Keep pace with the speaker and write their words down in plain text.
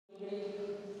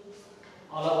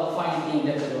All of the fine thing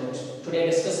that we wrote. Today I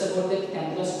discuss about the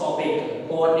 10th class topic,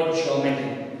 coordinate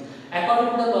geometry. According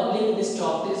to the public, this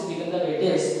topic is given the weight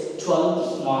is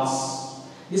 12 marks.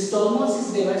 This 12 marks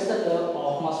is divided the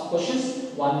half marks questions,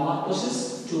 1 mark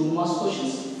questions, 2 marks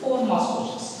questions, 4 marks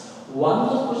questions. 1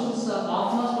 mark questions,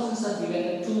 half marks questions are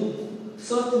given 2.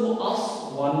 So 2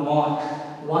 halves, 1 mark.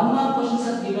 1 mark questions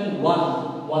are given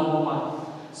 1 mark.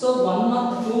 So 1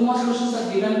 mark, 2 marks questions are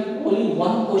given only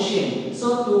 1 question.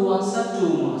 So 2 ones are 2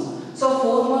 marks. So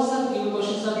 4 marks are given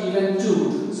questions are given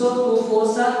 2. So 2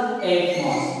 fours are 8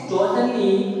 marks.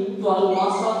 Totally 12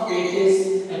 marks of weight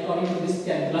is according to this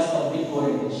 10th class public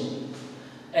orientation.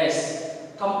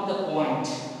 Yes, come to the point.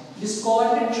 This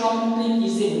coordinate geometry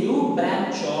is a new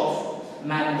branch of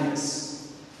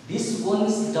mathematics. This one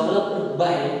is developed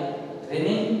by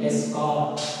René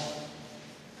Descartes.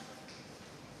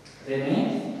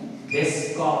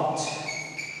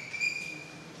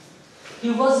 He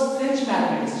was French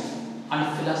mathematician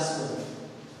and philosopher.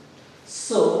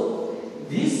 So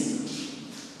his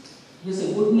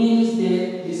good name is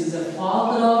there. This is the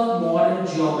father of modern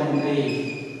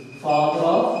geometry. Father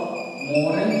of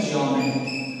modern geometry.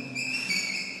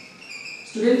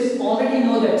 Students already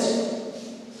know that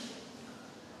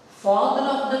father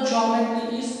of the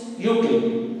geometry is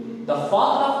Euclid. The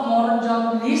father of modern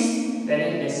geometry is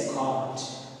René Descartes.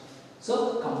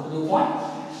 So come to the point.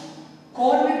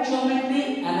 Coordinate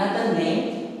geometry, another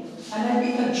name,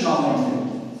 analytical geometry.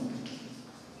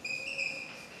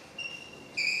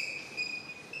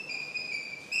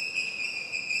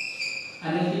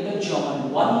 Analytical geometry.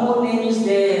 One more name is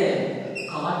there.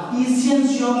 Cartesian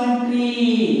geometry.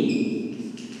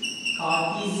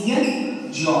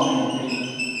 Cartesian geometry.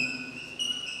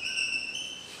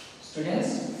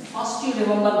 Students, first you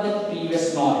remember the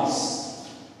previous knowledge.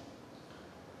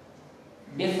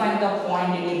 Define the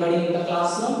point anybody in the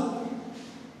classroom?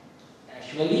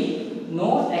 Actually,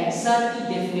 no exact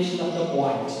definition of the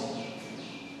point.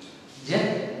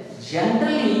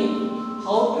 Generally,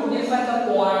 how to define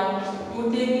the point? You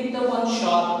take it the one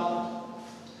shot.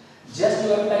 Just you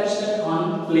have touched it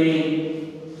on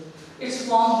plane. It's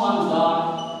formed one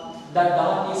dot. The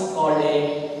dot is called a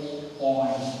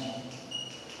point.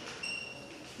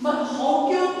 But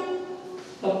how can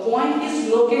the point is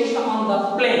located on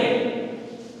the plane?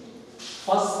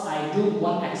 First, I do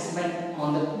one experiment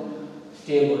on the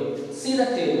table. See the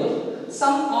table.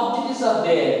 Some objects are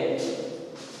there.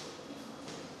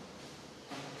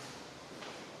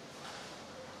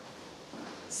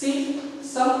 See,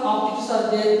 some objects are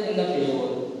there in the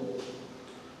table.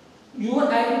 You are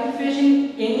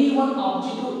identifying any one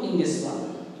object in this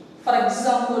one. For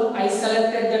example, I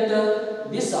selected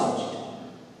that this object.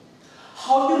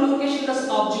 How to locate this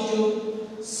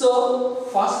object? So,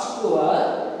 first you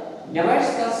are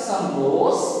divides some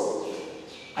rows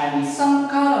and some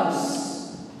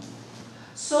columns.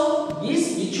 So,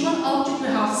 which one object you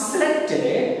have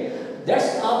selected,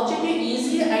 that object is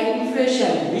easily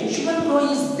identification. Which one row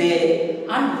is there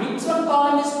and which one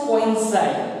column is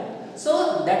coincide.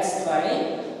 So, that's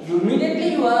why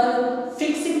immediately you are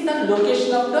fixing the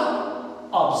location of the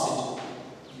object.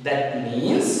 That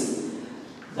means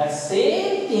the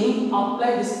same thing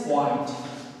apply this point.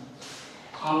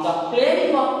 On the plane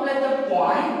you apply the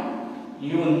point,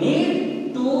 you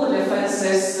need two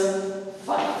references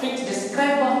for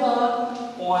describe of the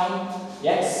point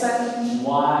x and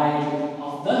y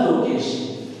of the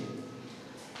location.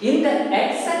 In the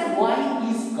x and y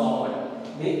is called,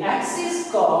 the x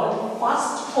is called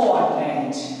first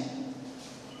coordinate.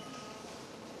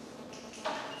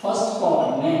 First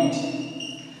coordinate.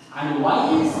 And y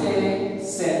is a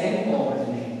second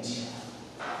coordinate.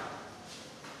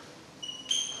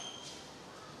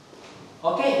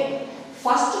 Okay,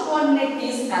 first coordinate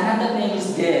is another name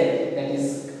is there, that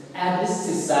is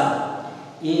abscissa.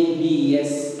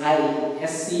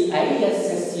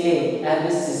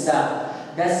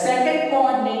 Abscissa. The second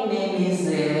coordinate name is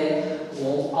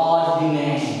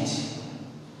ordinate.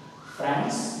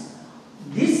 Friends,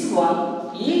 this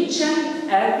one, each and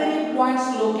every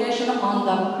point's location on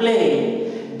the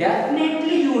plane,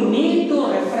 definitely you need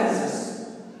two references.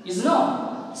 Is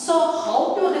no? So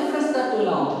how to reference that to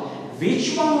now?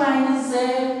 Which one line is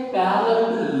parallel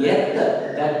to earth?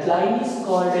 That line is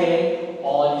called a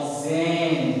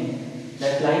origin.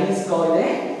 That line is called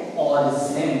a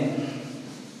origin.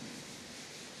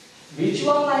 Which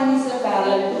one line is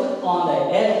parallel to on the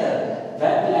earth?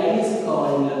 That line is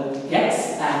called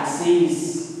x-axis.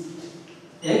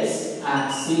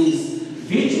 X-axis.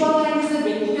 Which one line is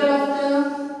vertical of the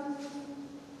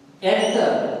earth?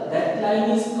 That line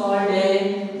is called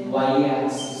a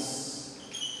y-axis.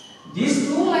 These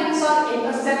two lines are are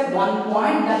intersect one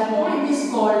point, that point is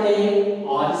called a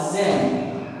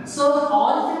origin. So the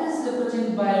origin is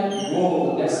represented by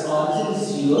O. That's origin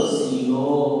 0,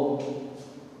 0.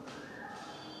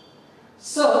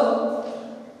 So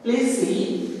please see,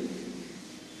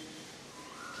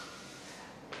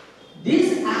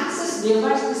 this axis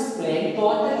divides this plane,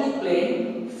 totally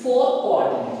plane, 4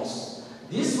 coordinates.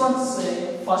 This one is a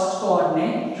first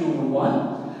coordinate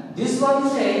Q1. This one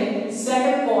is a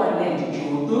second coordinate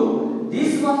Q2.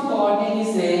 This one coordinate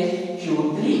is a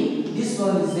Q3. This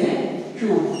one is a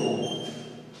Q4.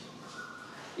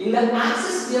 In the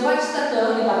axis divides the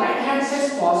term, in the right hand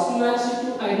side positive axis to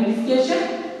identification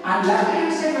and left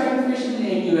hand side identification to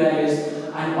negative values.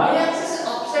 And y axis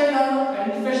upside your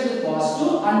identification is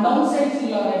positive and downside is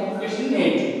your identification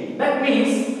negative. That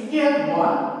means here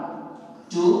 1,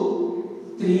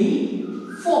 2, 3,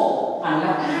 4. And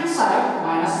left hand side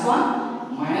 -1,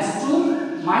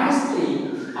 -2,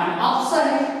 -3. And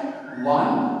upside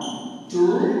 1,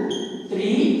 2,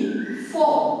 3,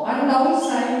 4. And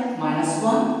downside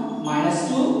 -1,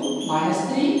 -2,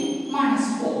 -3,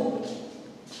 -4.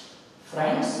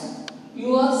 Friends,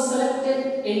 you have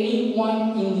selected any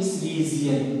point in this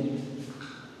region.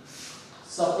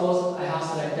 Suppose I have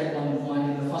selected one point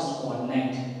in the first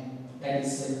coordinate, that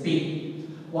is P.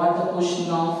 What the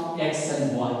position of x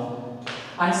and y?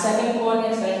 And second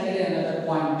coordinate selected another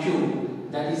point Q,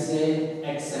 that is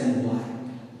x and y.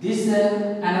 This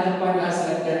another point you have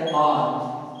selected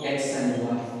R, x and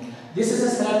y. This is a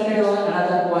selected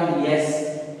another point S,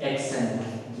 x and y.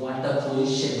 What the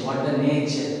position, what the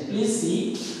nature? Please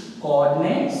see,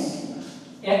 coordinates,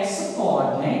 x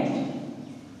coordinate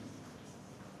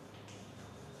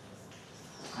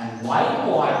and y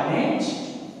coordinate.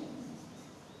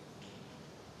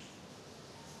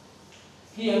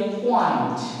 Here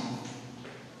point.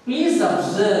 Please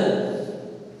observe.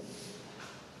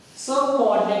 So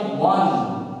coordinate 1.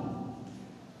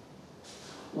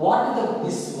 What is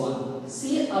this one?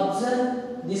 See,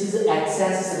 observe. This is the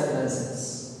x-axis references.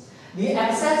 The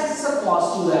x-axis is a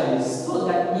positive value, so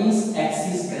that means x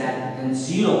is greater than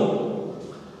 0.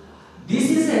 This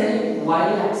is a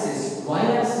y-axis.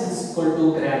 Y-axis is equal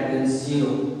to greater than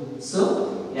 0. So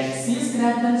x is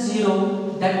greater than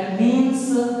 0. That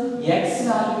means x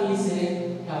value is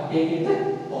have taken the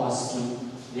positive.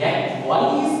 Yet y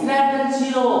is greater than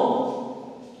 0.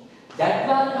 That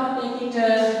value have taken the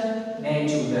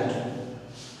negative value.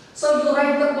 So you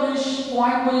write the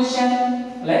point position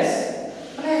plus.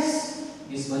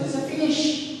 This one is a finish.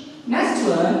 Next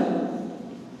one,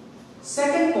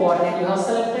 second coordinate, you have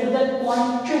selected that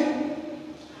point Q.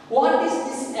 What is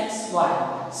this xy?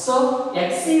 So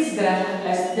x is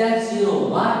less than 0.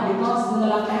 Why? Because in the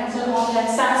left hand side on the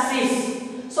x-axis.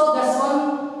 So that's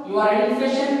one your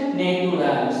identification negative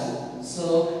values. So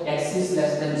x is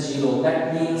less than 0.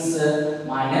 That means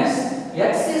minus.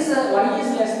 X is y is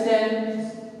less than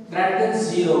greater than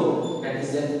 0. That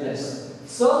is then plus.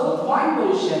 So the point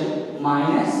position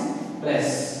minus plus.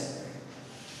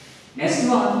 Next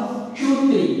one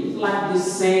Q3 like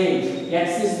this same.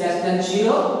 X is less than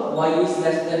 0, y is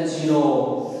less than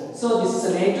 0. So this is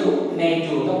a negative,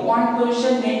 negative. The point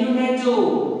position negative, negative.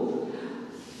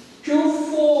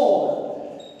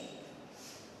 Q4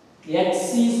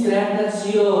 x is greater than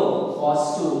 0,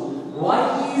 positive. Y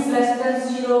is less than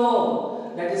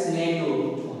 0. That is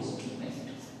negative, positive,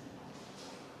 negative.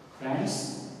 Friends,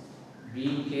 be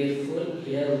careful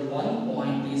here. One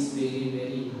point is very,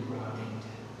 very important.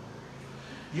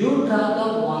 You draw the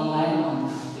one line on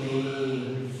the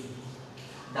plane.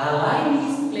 The line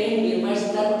is plane divides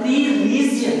the 3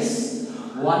 regions.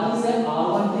 One is an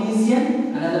R1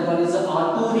 region, another one is an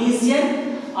R2 region,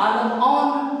 and on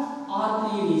R3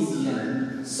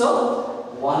 region. So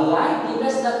one line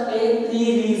divides the plane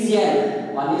 3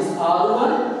 regions. One is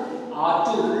R1, R2,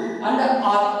 and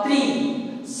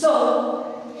R3. So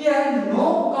here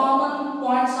no common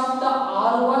points of the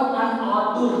R1 and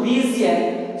R2 region.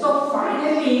 So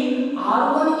finally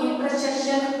R1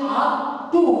 intersection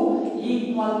R2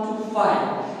 equal to 5.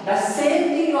 The same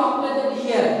thing you apply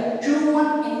here. Q1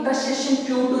 intersection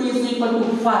Q2 is equal to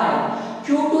 5.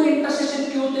 Q2 intersection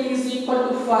Q3 is equal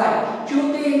to 5.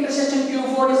 Q3 intersection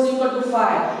Q4 is equal to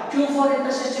 5. Q4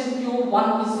 intersection Q1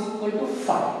 is equal to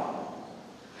 5.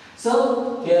 So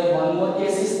here one more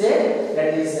case is there.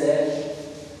 That is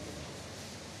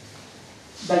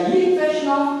the equation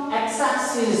of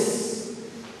x-axis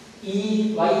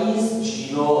y is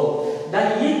 0. The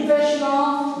equation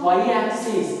of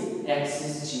y-axis x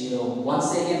is 0.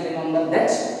 Once again remember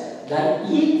that the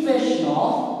equation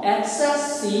of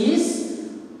x-axis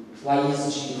y is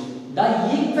 0. The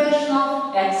equation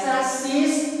of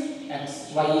x-axis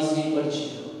y is equal to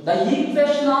 0. The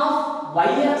equation of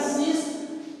y-axis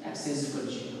x is equal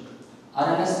to 0. Or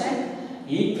understand?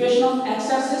 Equation of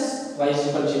x-axis y is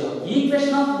equal to 0.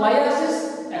 Equation of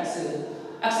y-axis x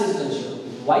is equal to 0.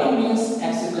 Y means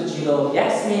x equal to 0.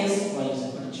 X means y is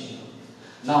equal to 0.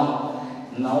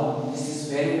 Now this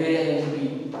is very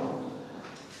important.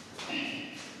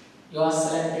 You are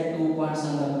selected 2 points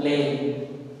on the plane.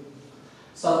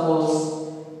 Suppose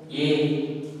A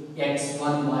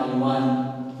x1 y1,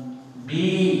 B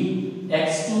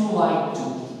x2 y2.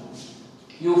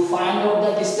 You find out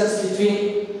the distance between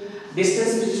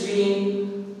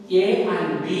A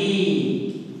and B.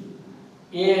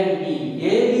 AB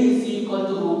is equal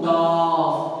to root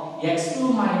of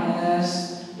x2 minus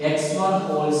x1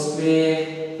 whole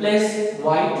square plus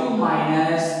y2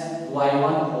 minus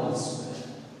y1 whole square.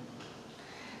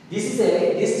 This is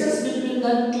a distance between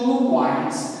the 2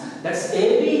 points. That's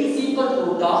AB is equal to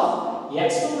root of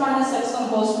x2 minus x1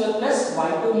 whole square plus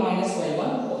y2 minus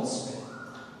y1 whole square.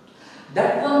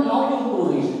 That one now you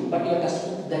prove it, but your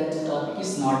textbook that topic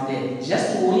is not there.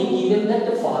 Just only given that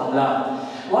the formula.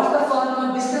 What's the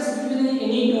formula? Distance between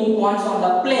any 2 points on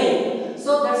the plane.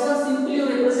 So that's why simply you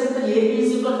represent the AB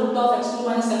is equal to root of x2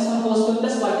 minus x1 whole square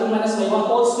plus y2 minus y1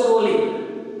 whole square only.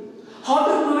 How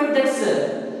to prove it that,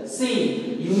 sir?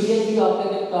 See, immediately after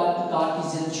the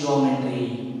Cartesian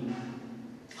geometry.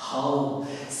 How?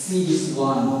 See this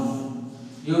one.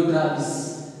 You draw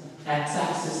this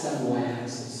x-axis and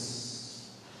y-axis.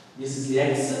 This is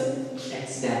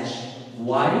x dash,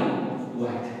 y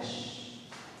dash.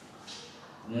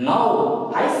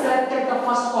 Now I selected the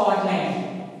first coordinate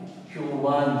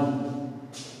q1.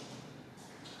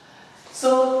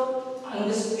 So on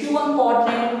this q1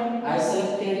 coordinate, I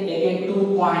selected again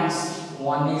 2 points.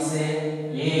 One is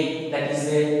a that is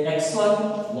a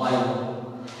x1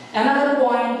 y1. Another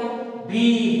point B,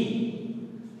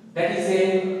 that is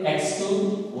a x2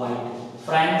 y2.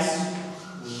 Friends,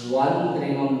 one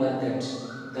remember that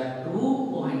the 2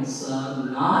 points are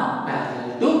not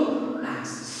parallel to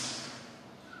axis.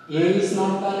 A is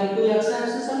not parallel to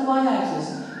x-axis and y-axis.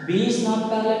 B is not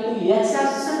parallel to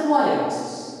x-axis and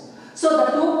y-axis. So the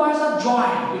 2 points are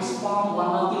joined. It's form one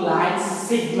of the lines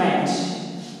segment.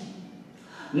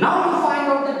 Now you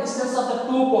find out the distance of the 2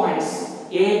 points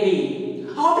AB.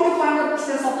 How do you find out the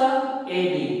distance of the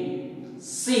AB?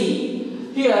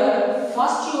 See, here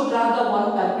first you draw the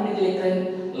one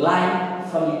perpendicular line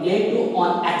from A to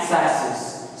on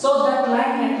x-axis. So that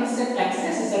line intersects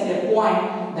x-axis at a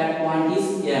point. That point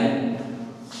is M.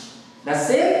 The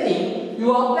same thing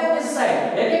you apply this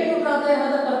side. Again you draw the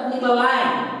another perpendicular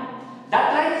line.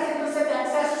 That line is intersect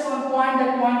x-axis one point.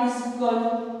 That point is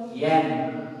called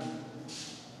M.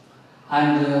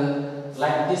 And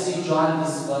like this you join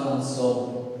this one also.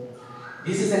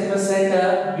 This is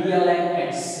intersect B line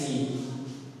at C.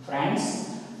 Friends,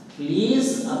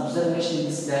 please observation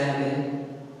this diagram.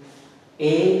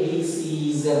 ABC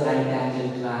is a right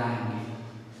angle triangle.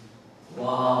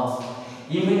 Wow!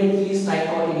 Immediately strike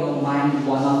out in your mind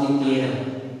one of the theorem.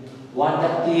 What the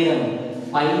theorem?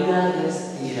 Pythagoras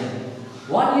theorem.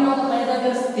 What you know the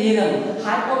Pythagoras theorem?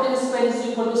 Hypotenuse square is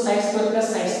equal to side square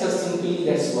plus side square. Simply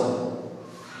that's one.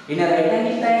 In a right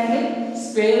angle triangle,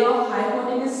 square of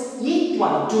hypotenuse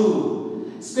equal to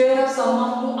square of sum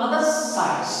of 2 other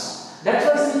sides. That's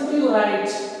why simply you write.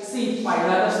 See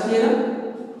Pythagoras theorem.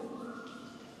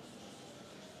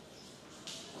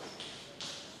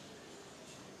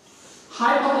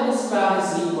 Hypotenuse square is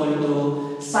equal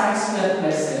to side square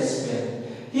plus side square.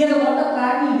 Here what the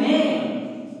triangle name?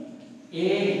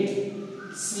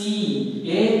 ABC.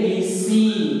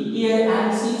 Here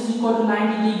and C is equal to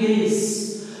 90 degrees.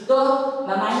 So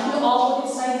the 90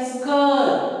 opposite side is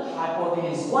curve.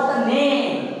 Hypotenuse. What the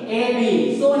name? AB.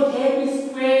 So AB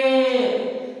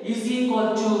square is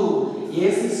equal to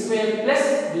AC square plus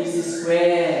BC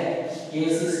square.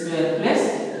 AC square plus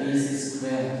BC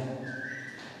square.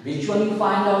 Which one you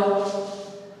find out?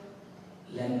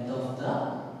 Length of the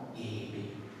AB.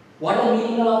 What is the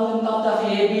meaning of length of the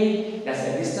AB? That's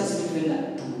the distance between the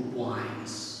 2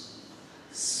 points.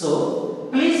 So,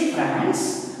 please friends,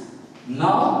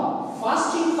 now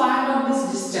first you find out this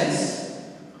distance.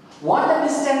 What the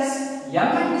distance?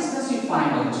 M distance you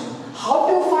find out. How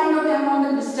to find out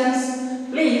M distance?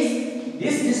 Please,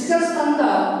 this distance from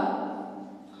the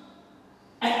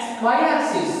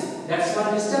y-axis. That's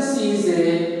what distance is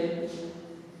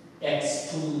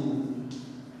x2.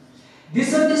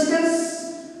 This one distance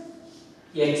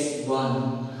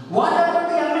x1. What about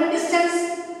the element distance?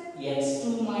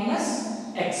 x2 minus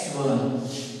x1.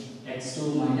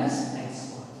 x2 minus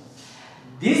x1.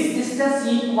 This distance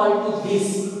equal to this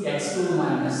x2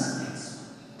 minus x1.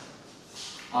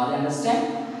 All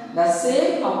understand? The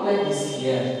same apply this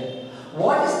here.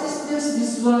 What is distance?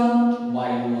 This one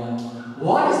y1.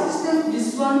 What is distance?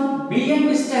 This one bn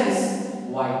distance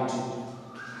y2.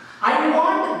 I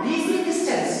want BC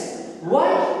distance.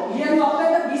 Why? Here you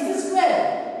apply the BC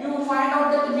square. You find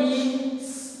out that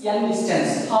BN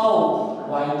distance. How?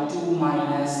 y2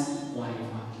 minus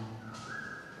y1.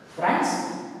 Friends,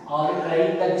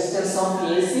 write the distance of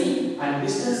AC and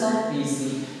distance of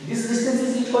BC. This distance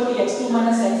is equal to x2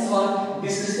 minus x1.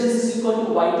 This distance is equal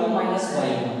to y2 minus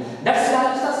y1. That's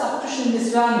values are substitution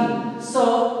this one.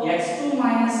 So x2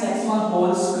 minus x1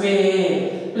 whole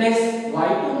square plus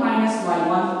y2 minus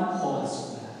y1 whole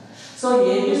square. So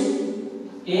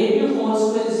AB whole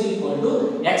square is equal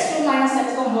to x2 minus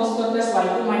x1 whole square plus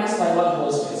y2 minus y1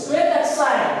 whole square. Square that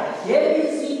side. AB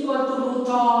is equal to root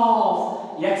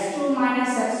of x2 minus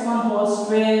x1 whole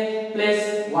square plus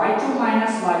y2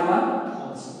 minus y1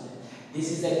 whole square.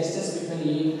 This is the distance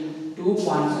between 2 points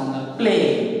on the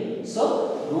plane.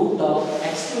 So root of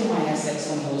x2 minus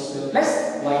x1 whole square plus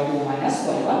y2 minus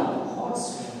y1 whole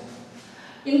square.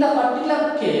 In the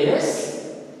particular case,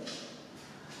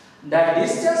 the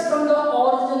distance from the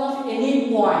origin of any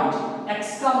point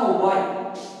x comma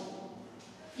y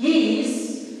is,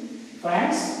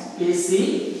 friends, please see,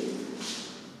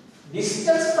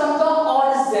 distance from the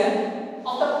origin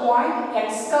of the point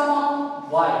x comma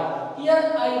y.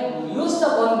 Here I use the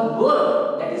one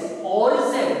word, that is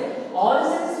origin.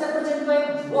 Origin is represented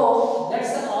by rho,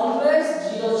 that's always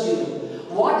 0, 0.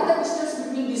 What is the distance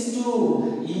between these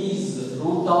two? Is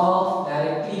root of,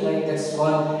 directly write that's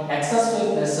one, x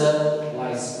square plus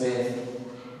y square.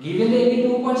 Given the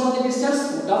 2 points of the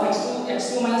distance, root of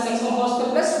x2 minus x1 whole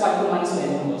square plus y2 minus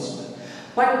y1 whole square.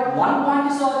 But one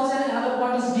point is origin, another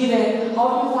point is given. How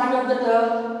do you find out that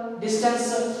the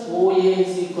distance OA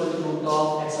is equal to root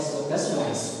of x square plus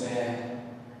y square?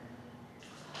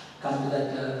 Come to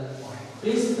that point.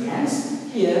 Please, friends,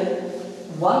 here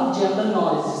one general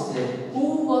knowledge is there.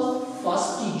 Who was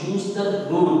first to use the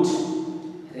root?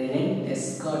 Renan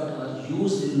Descartes are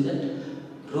used in that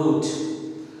root.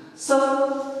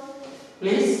 So,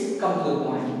 please come to the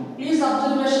point. Please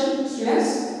observation,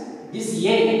 students. This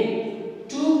A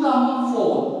 2,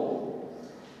 4,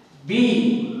 B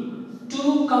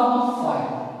 2,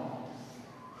 5.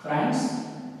 Friends,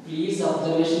 please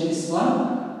observation this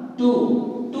one.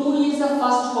 2 is the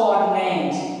first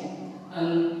coordinate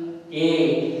and A.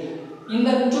 In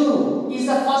the 2 is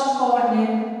the first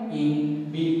coordinate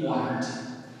in B point.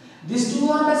 These two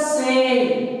are the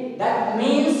same. That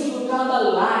means you draw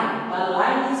the line. The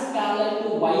line is parallel to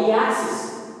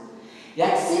y-axis.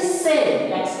 X is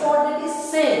same. X coordinate is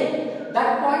same.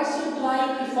 That point you draw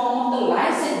in the form of the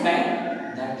line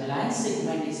segment. That line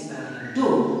segment is parallel to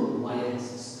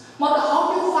y-axis. But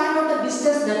how do you find out the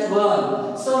distance that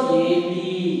one? So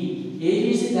AB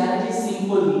is directly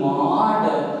simple mod.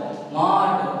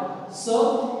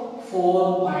 So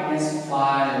 4 minus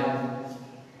 5.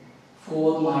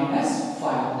 4 minus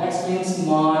 5. That means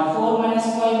mod 4 minus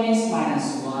 5 means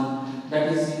minus 1.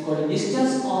 That is equal to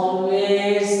distance.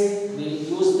 Always we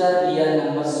use the real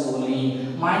numbers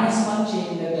only. Minus 1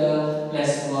 change that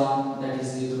plus 1. That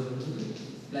is equal to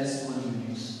plus 1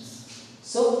 units.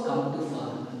 So come to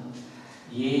formula.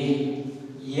 A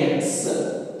x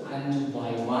and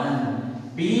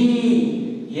y1. B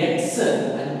x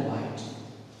and y2.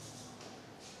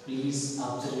 Please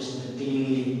observation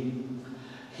cleanly.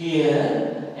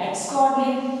 Here x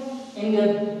coordinate in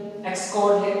the x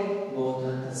coordinate both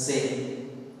are the same.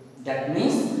 That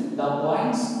means the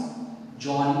points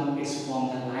joining its form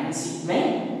the line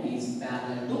segment is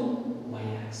parallel to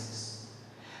y-axis.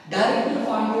 Directly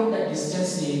find out the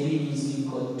distance AB is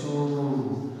equal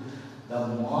to the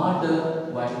mod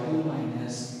y2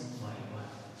 minus y1.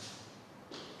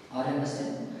 Are you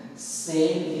understand?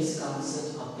 Same this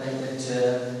concept applied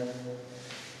that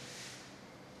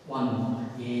one more.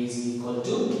 A is equal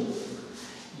to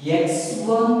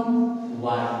x1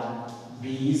 y.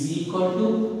 B is equal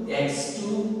to x2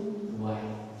 y.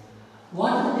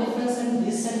 What is the difference in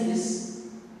this and this?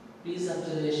 Please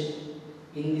observation.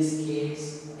 In this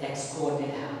case, x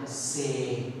coordinate have the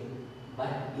same,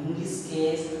 but in this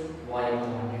case, y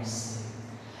coordinate same.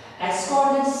 X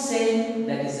coordinate same,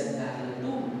 that is a parallel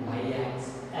to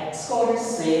y-axis. X coordinate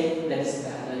same, that is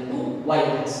parallel to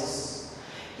y-axis.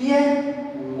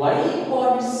 Here y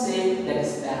coordinate same, that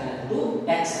is parallel to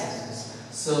x-axis.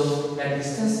 So the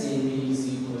distance AB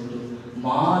is equal to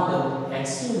mod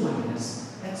x2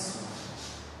 minus x1.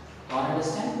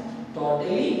 Understand?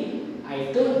 Totally,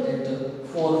 I told that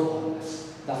 4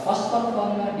 formulas. The first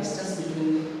formula, distance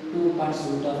between 2 points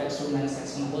root of x2 minus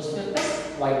x1 whole square plus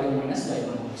y2 minus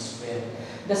y1 whole square.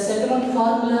 The second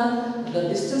formula, the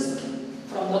distance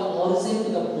from the origin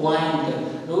to the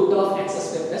point, root of x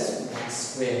square plus y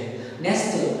square.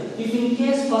 Next, if in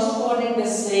case first coordinate the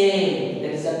same,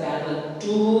 that is a parallel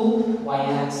to y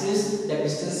axis, the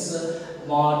distance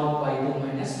mod y2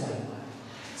 minus y1.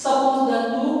 Suppose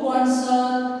the two points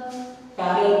are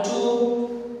parallel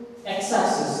to x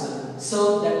axis,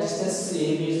 so the distance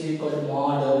AB is equal to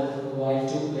mod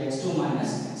y2 x2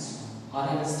 minus x1. All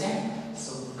understand?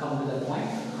 So come to the point.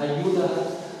 I use the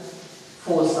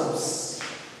four sums.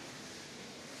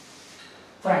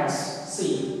 Friends,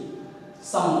 see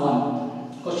sum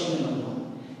 1, question number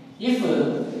 1. If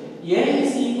A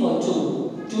is equal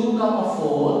to 2,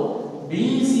 4,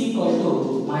 B is equal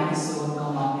to minus 7,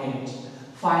 8,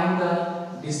 find the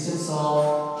distance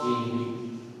of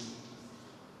AB.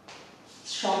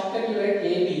 Shortcut you write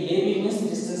AB. AB means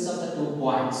distance of the 2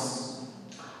 points.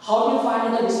 How do you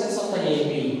find the distance of the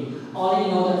AB?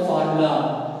 Already know the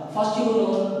formula. First you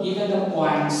know given the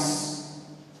points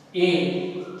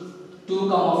A 2,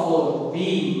 4, B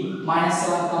minus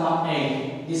 7,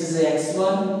 8. This is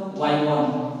x1,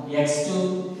 y1,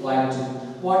 x2, y2.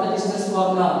 What the distance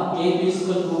formula? AB is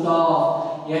equal to root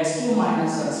of x2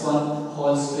 minus x1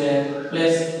 whole square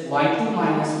plus y2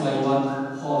 minus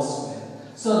y1 whole square.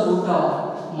 So root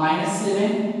of minus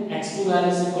 7, x2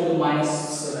 value is equal to minus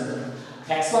 7.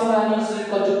 x1 value is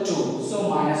equal to 2. So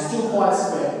minus 2 whole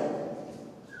square.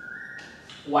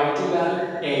 y2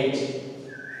 value 8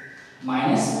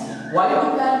 minus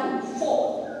y1 value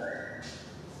 4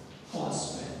 whole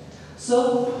square.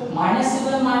 So minus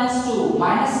 7 minus 2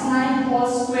 minus 9 whole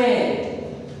square.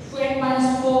 8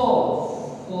 minus 4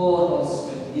 whole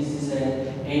square. This is a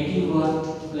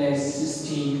 81 plus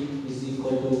 60 is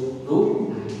equal to root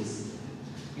 9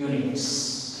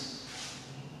 units.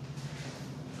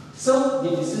 So the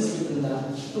distance between the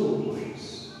 2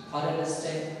 points. All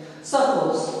understand?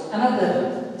 Suppose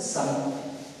another sum.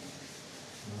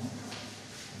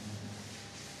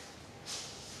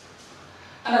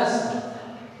 Another sum.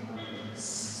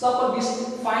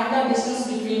 Suppose find the distance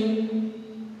between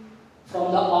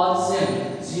from the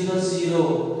origin 0,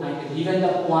 0 and given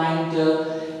the point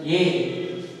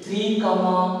A 3,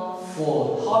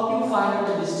 4. How do you find out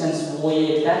the distance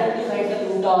OA? Directly write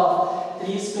the root of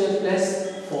 3 square plus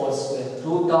 4 square.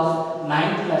 Root of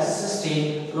 9 plus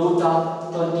 16. Root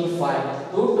of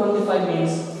 25. Root 25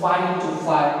 means 5 into 5.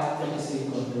 That is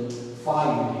equal to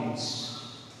 5 units.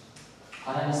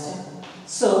 Are you understand?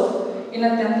 So in a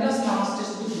 10th class maths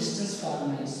textbook, distance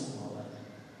formula is over.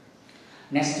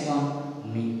 Next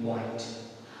one, midpoint.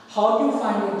 How do you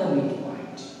find out the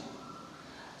midpoint?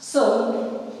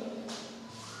 So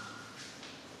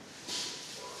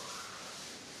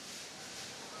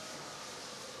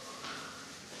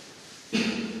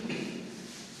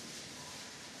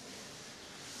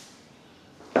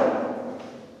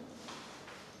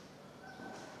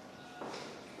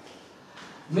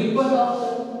midpoint of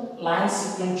the line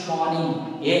segment shown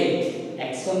in A,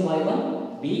 x1,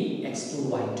 y1, B, x2,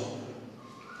 y2.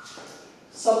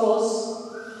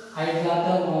 Suppose I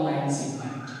draw the one line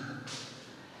segment.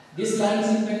 This line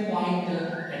segment point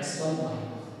x1, y1.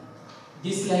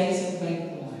 This line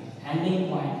segment point, ending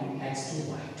point x2,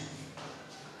 y2.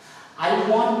 I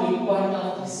want midpoint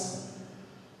of this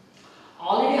one.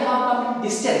 Already have come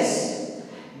distance.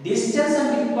 Distance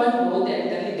and midpoint both are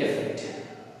entirely different.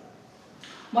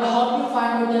 But how do you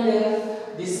find out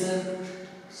that this?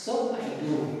 So I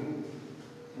do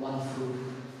one proof.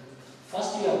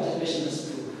 First, your observation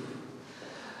is proof.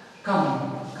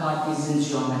 Come, Cartesian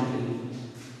geometry.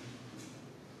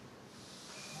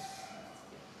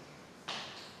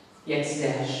 X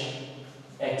dash,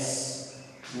 x,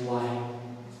 y,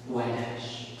 y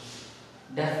dash.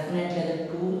 Definitely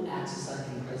the two axes are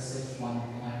intersect one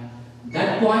point.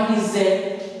 That point is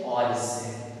Z or is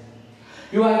Z.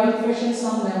 You identify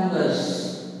some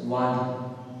numbers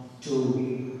 1,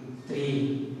 2,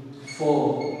 3,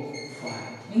 4,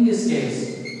 5. In this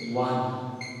case,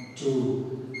 1,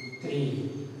 2, 3,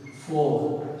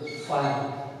 4,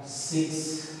 5,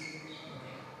 6.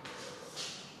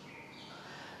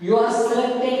 You are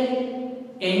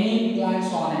selecting any points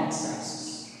on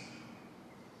x-axis.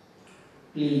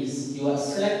 Please, you are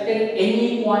selected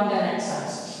any point on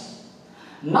x-axis.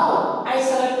 Now, I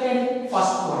selected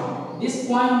first point. This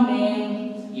point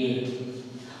name A.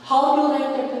 How do you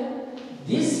write it?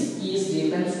 This is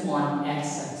depends on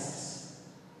x-axis.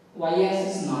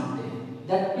 Y-axis not there.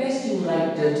 That place you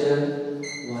write that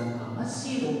 1,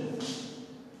 0.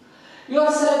 You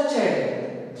are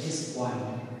selected this point.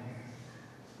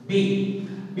 B.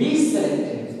 B is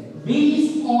selected.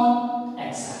 B is on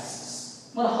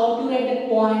x-axis. But how to write that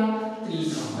point? 3,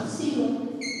 0.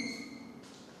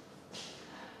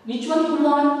 Which one you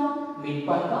want?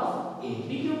 Midpoint of AB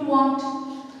you want.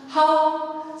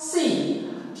 How? See,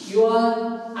 you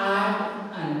are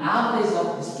add an average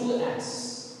of these two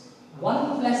axes.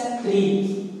 1 plus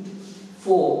 3,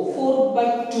 4. 4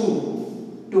 by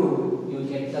 2, 2. You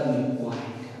get the midpoint.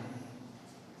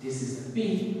 This is the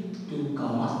P, 2,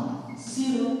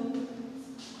 0.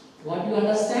 What do you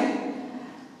understand?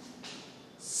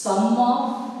 Sum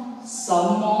of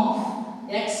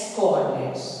x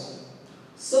coordinates.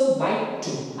 So by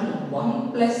 2 and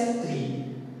 1 plus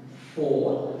 3,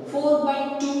 4. 4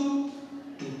 by 2,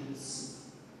 2.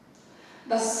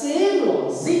 The same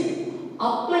logic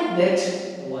apply that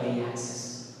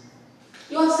y-axis.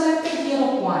 You are selected here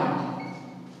a point.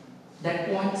 That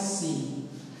point C.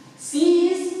 C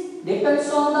is depends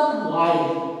on the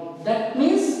y. That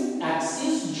means x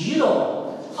is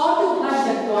 0. How to find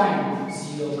that point?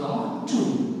 0,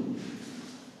 2.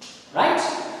 Right?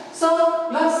 So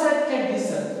you have selected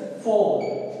this 4.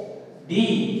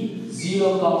 D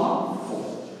 0,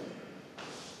 4.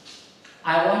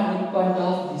 I want midpoint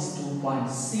of these 2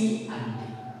 points C and D.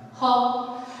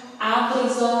 How?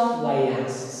 Average of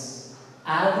y-axis.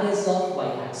 Average of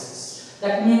y-axis.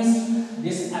 That means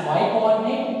this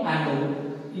y-coordinate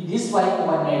and this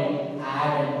y-coordinate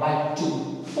added by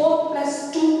 2. 4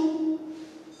 plus 2,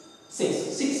 6.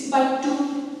 6 by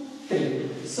 2,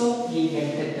 3. So you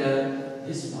get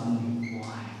this one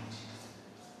midpoint.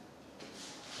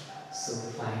 So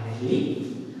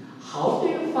finally, how do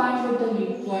you find out the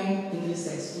midpoint in this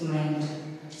experiment?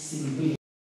 Simply,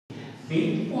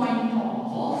 midpoint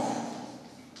of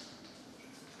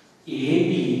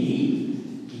AB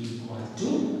equal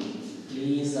to,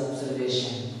 please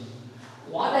observation.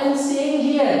 What I am saying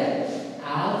here,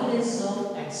 average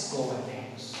of x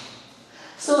coordinates.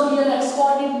 So here x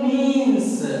coordinate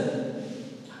means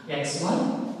x1,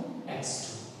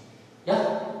 x2.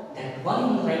 Yeah, that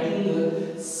one is writing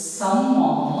here sum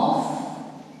of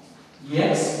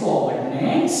x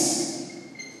coordinates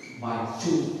by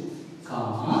 2,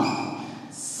 comma,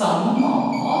 sum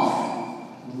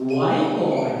of y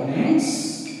coordinates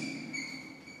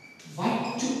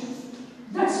by 2.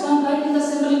 That's one right in the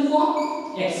symbolic form.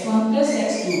 x1 plus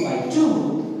x2 by 2,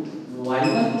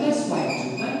 y1 plus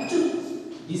y2 by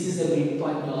 2. This is the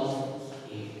midpoint of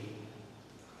AB.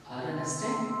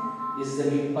 Understand? This is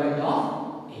the midpoint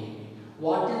of AB.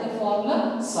 What is the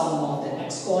formula? Sum of the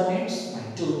x coordinates by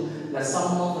 2, the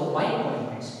sum of the y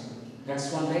coordinates.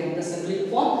 That's one right in the symbolic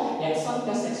form. x1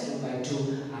 plus x2 by 2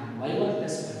 and y1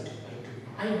 plus y2 by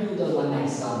 2. I do the one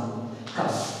example. Come.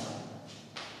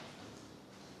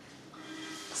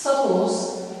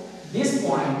 Suppose this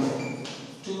point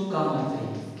 2, 3.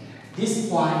 This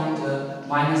point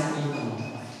minus 3, 5.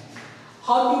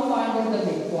 How do you find out the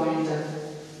midpoint?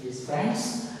 Is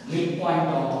friends, midpoint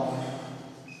of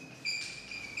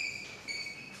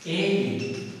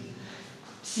AB.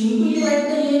 Simply write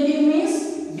the AB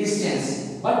means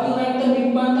distance, but you write the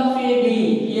midpoint of AB.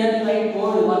 Here you write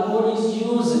code, one code is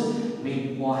used,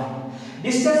 midpoint.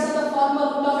 Distance is the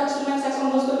former root of x2 minus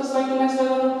x1 whole square plus y2 minus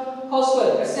y1 whole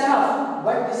square. That's enough.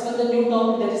 But this was the new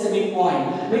topic, that is a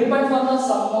midpoint. Midpoint for the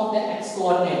sum of the x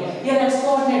coordinate. Here x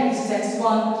coordinate, this is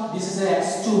x1, this is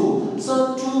x2.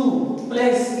 So 2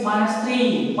 plus minus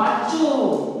 3 by 2.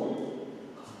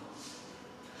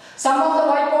 Sum of the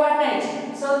y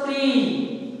coordinate. So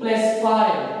 3 plus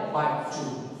 5 by 2.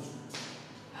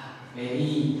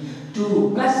 Very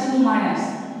 2 plus in minus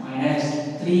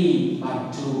 3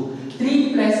 by 2.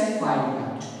 3 plus 5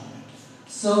 by 2.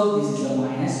 So this is a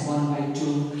minus 1 by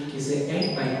 2. This is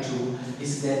a 8 by 2.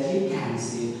 This directly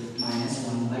cancel. Minus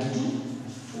 1 by 2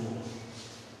 and 4.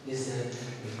 This is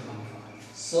a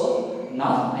so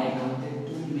now I completed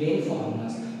two main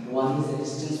formulas. One is a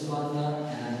distance formula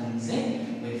and another one is a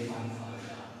midpoint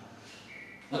formula.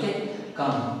 Okay,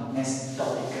 come next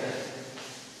topic.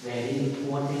 Very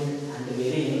important and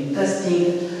very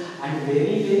interesting and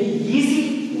very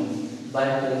easy one.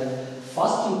 But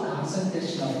first you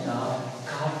concentration of the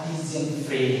Cartesian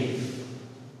frame.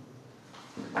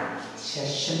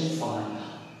 Session formula.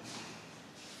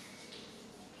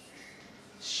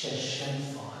 Session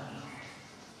formula.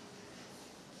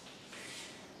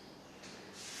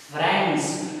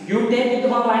 Friends, you take it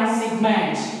one line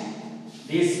segment.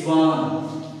 This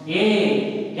one,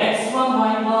 A, x1,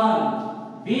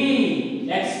 y1, B,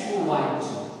 x2,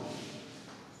 y2.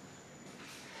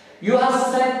 You have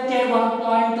selected one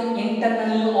point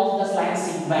internally of the line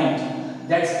segment.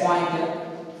 That's point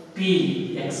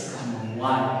P, x,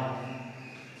 y.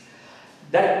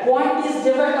 That point is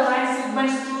divided the line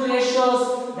segments two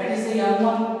ratios. That is the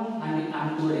M1 and the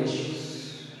M2 ratios.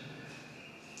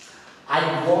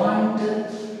 I want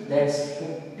that's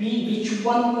P, which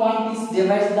one point is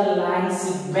divides the line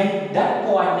segment that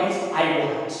coordinates I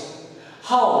want.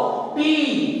 How?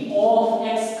 P of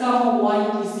x comma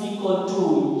y is equal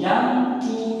to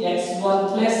m2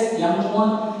 x1 plus m1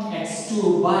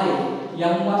 x2 by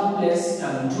m1 plus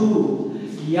m2,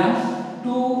 m2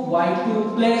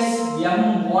 y2 plus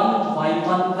m1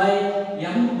 y1 by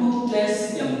m2 plus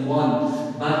m1.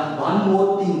 But one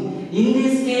more thing, in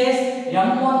this case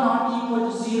m1 not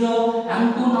equal to 0,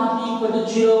 m2 not equal to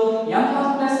 0,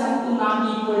 m1 plus m2 not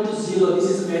equal to 0. This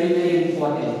is very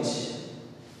important.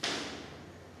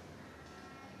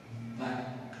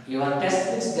 Your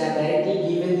textbooks are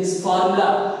directly given this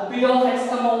formula. P of x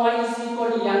comma y is equal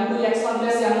to m2 x1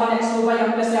 plus m1 x2 by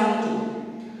m plus m2.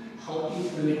 How do you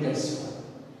prove it this one?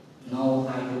 Now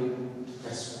I do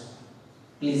this one.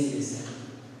 Please listen.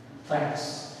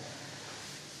 Friends,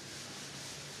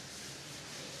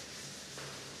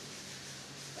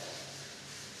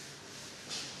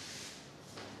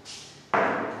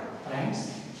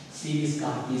 see this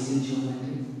Cartesian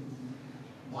geometry.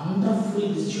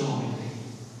 Wonderful this geometry.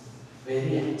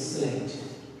 Very excellent.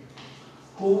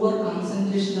 Over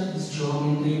concentration of this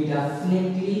geometry,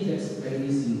 definitely that's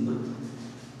very simple.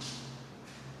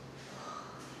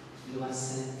 You are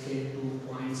selected 2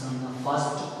 points on the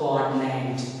first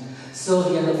coordinate. So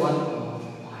here the one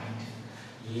point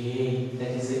A,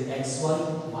 that is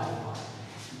x1 y1,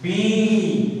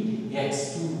 B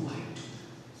x2 y2.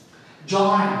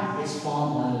 Join, it's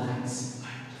form one line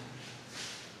segment.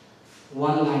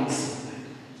 One line segment.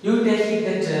 You take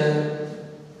it that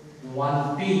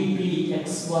 1 p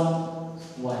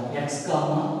x1 y x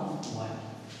comma y.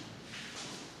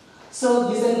 So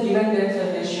this is given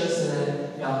that ratios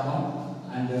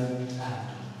m1 and m2.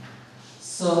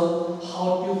 So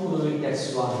how to prove it?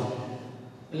 That's one.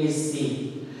 Please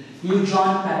see. You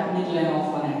join perpendicular line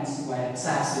of one x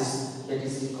axis, that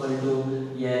is equal to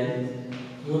L.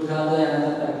 You draw the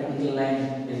another perpendicular line,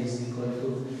 that is equal to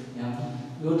M.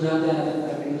 You draw the another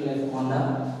perpendicular line on the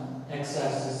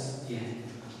x-axis here.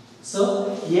 So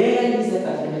AN is the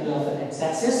perpendicular of the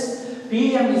x-axis,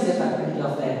 PM is the perpendicular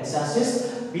of the x-axis,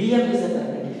 BM is the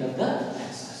perpendicular of the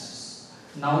x-axis.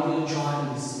 Now you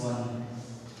join this one.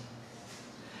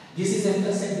 This is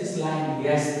intersect this line.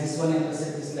 Yes, this one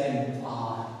intersect this line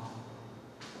R.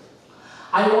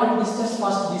 I want distance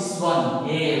first this one.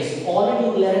 Yes, already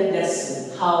learned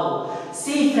this. How?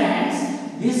 See friends,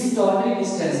 this total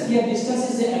distance. Here distance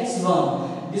is a x1.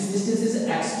 This distance is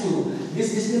x2.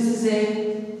 This distance is a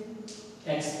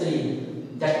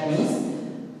x3. That means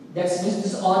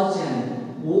this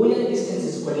origin. OM distance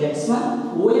is equal to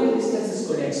x1. OM distance is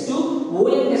equal to x2.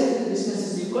 OM distance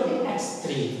is equal to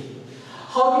x3.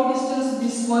 How do you distance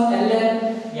this one?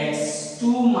 ln x2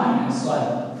 minus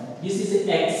 1. This is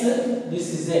a x, this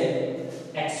is a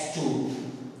x2.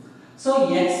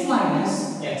 So x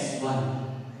minus x1.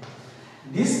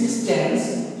 This distance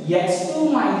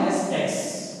x2 minus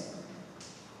x.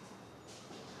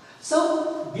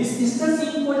 So this distance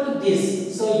is equal to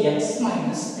this. So x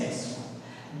minus x1.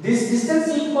 This distance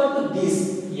is equal to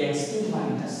this x2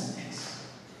 minus x.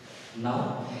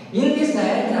 Now in this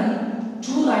diagram,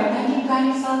 two right angle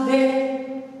triangles are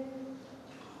there.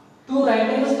 Two right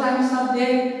angle triangles are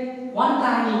there. One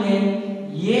triangle name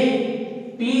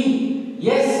A, P,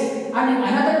 yes, and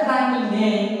another triangle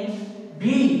name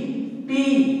B,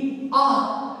 P,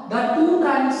 R. The two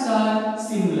triangles are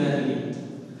similarly.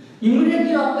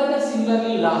 Immediately after that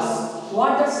similarly last.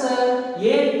 What is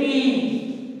AP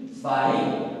by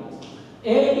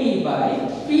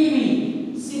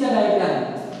PB? See the diagram.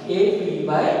 AP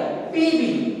by PB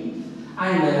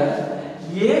and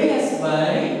AS by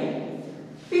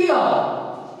PR.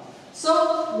 So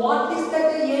what is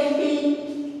that AP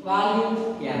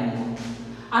value? M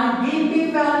and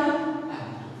BP value M.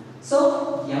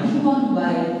 So M1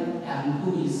 by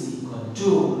M2 is equal to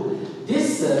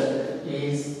this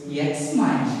is x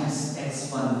minus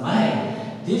x1 by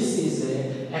this is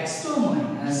x2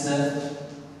 minus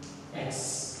x.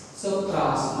 So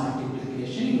cross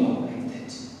multiplication you apply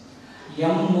that.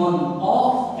 M1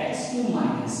 of x2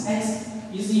 minus x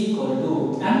is equal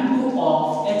to M2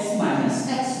 of x minus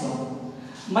x1.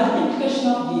 Multiplication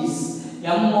of this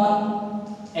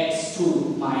m1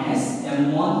 x2 minus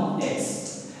m1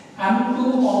 x, m2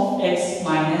 of x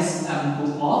minus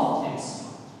m2 of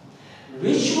x1.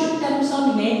 Which one terms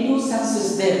on negative sense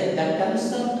is there? That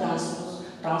terms on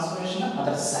transformation on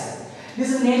other side.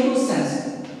 This is negative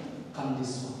sense. Come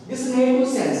this one. This is negative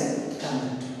sense. Come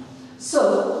that one.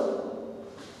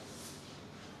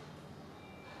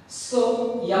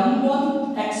 So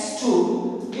m1 x2.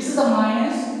 This is a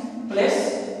minus plus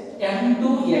m2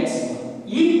 x1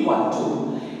 equal to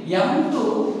m2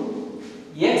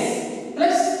 x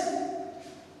plus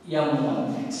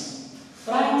m1x.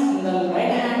 Friends, in the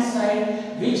right hand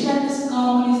side, which end is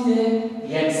common is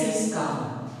there? X is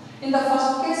common. In the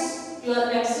first case,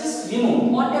 your x is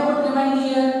removed. Whatever remain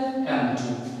here? M2.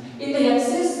 In the x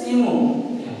is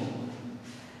removed, M1.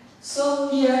 So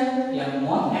here,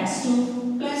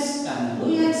 m1x2 plus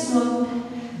m2x1.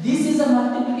 This is a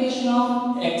multiplication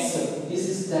of x. This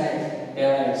is that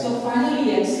divided. So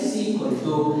finally, x is equal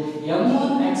to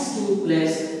m1x2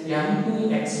 plus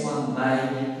m2x1 by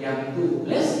m2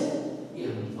 plus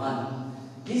m1.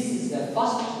 This is the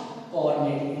first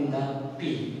coordinate in the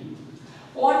P.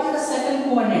 What is the second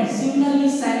coordinate? Similarly,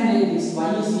 same this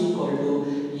y is equal to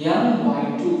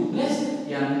my2 plus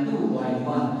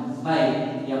m2y1 by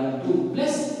m2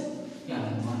 plus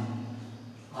m1.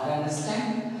 Are you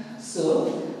understand? So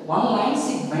one line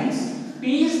segments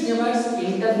P is divided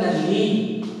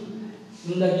internally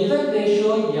in the given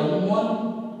ratio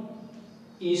m1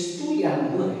 is to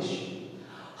m2 ratio.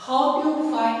 How do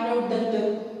you find out that the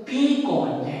P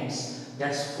coordinates?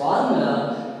 That's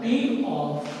formula P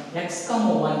of x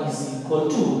comma y is equal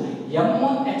to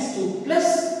m1 x2 plus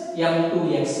m2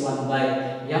 x1 by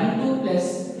m2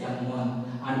 plus m1,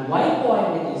 and y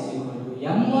coordinate is equal to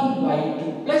m1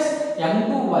 y2 plus m2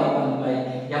 y1 by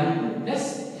m2 plus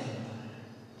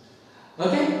m1.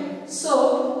 Okay,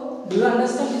 so do you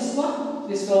understand this one?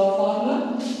 This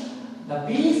formula? The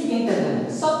P is internal.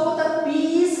 Suppose the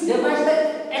P is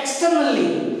divided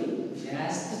externally.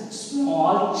 Just a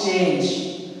small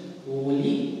change.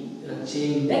 Only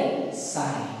change that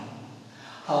sign.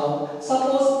 How?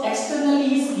 Suppose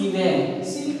externally is given.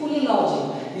 Simply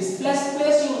logic. This plus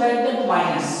place you write that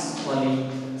minus. Only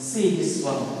see this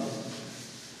one.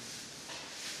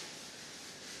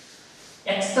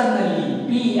 Externally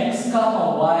P x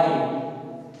comma y.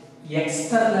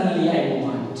 Externally I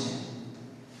want.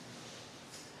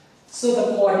 So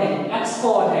the coordinate, x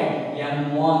coordinate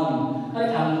m1 or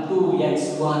m2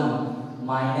 x1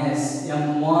 minus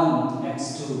m1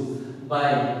 x2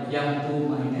 by m2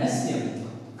 minus m1,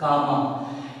 comma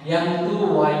m2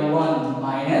 y1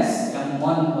 minus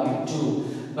m1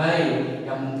 y2 by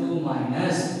m2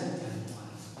 minus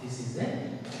m1. This is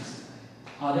it.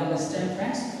 Are you understand,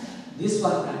 friends? This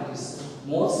one practice.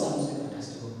 More sums in the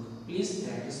textbook. Please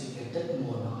practice to get that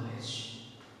more knowledge.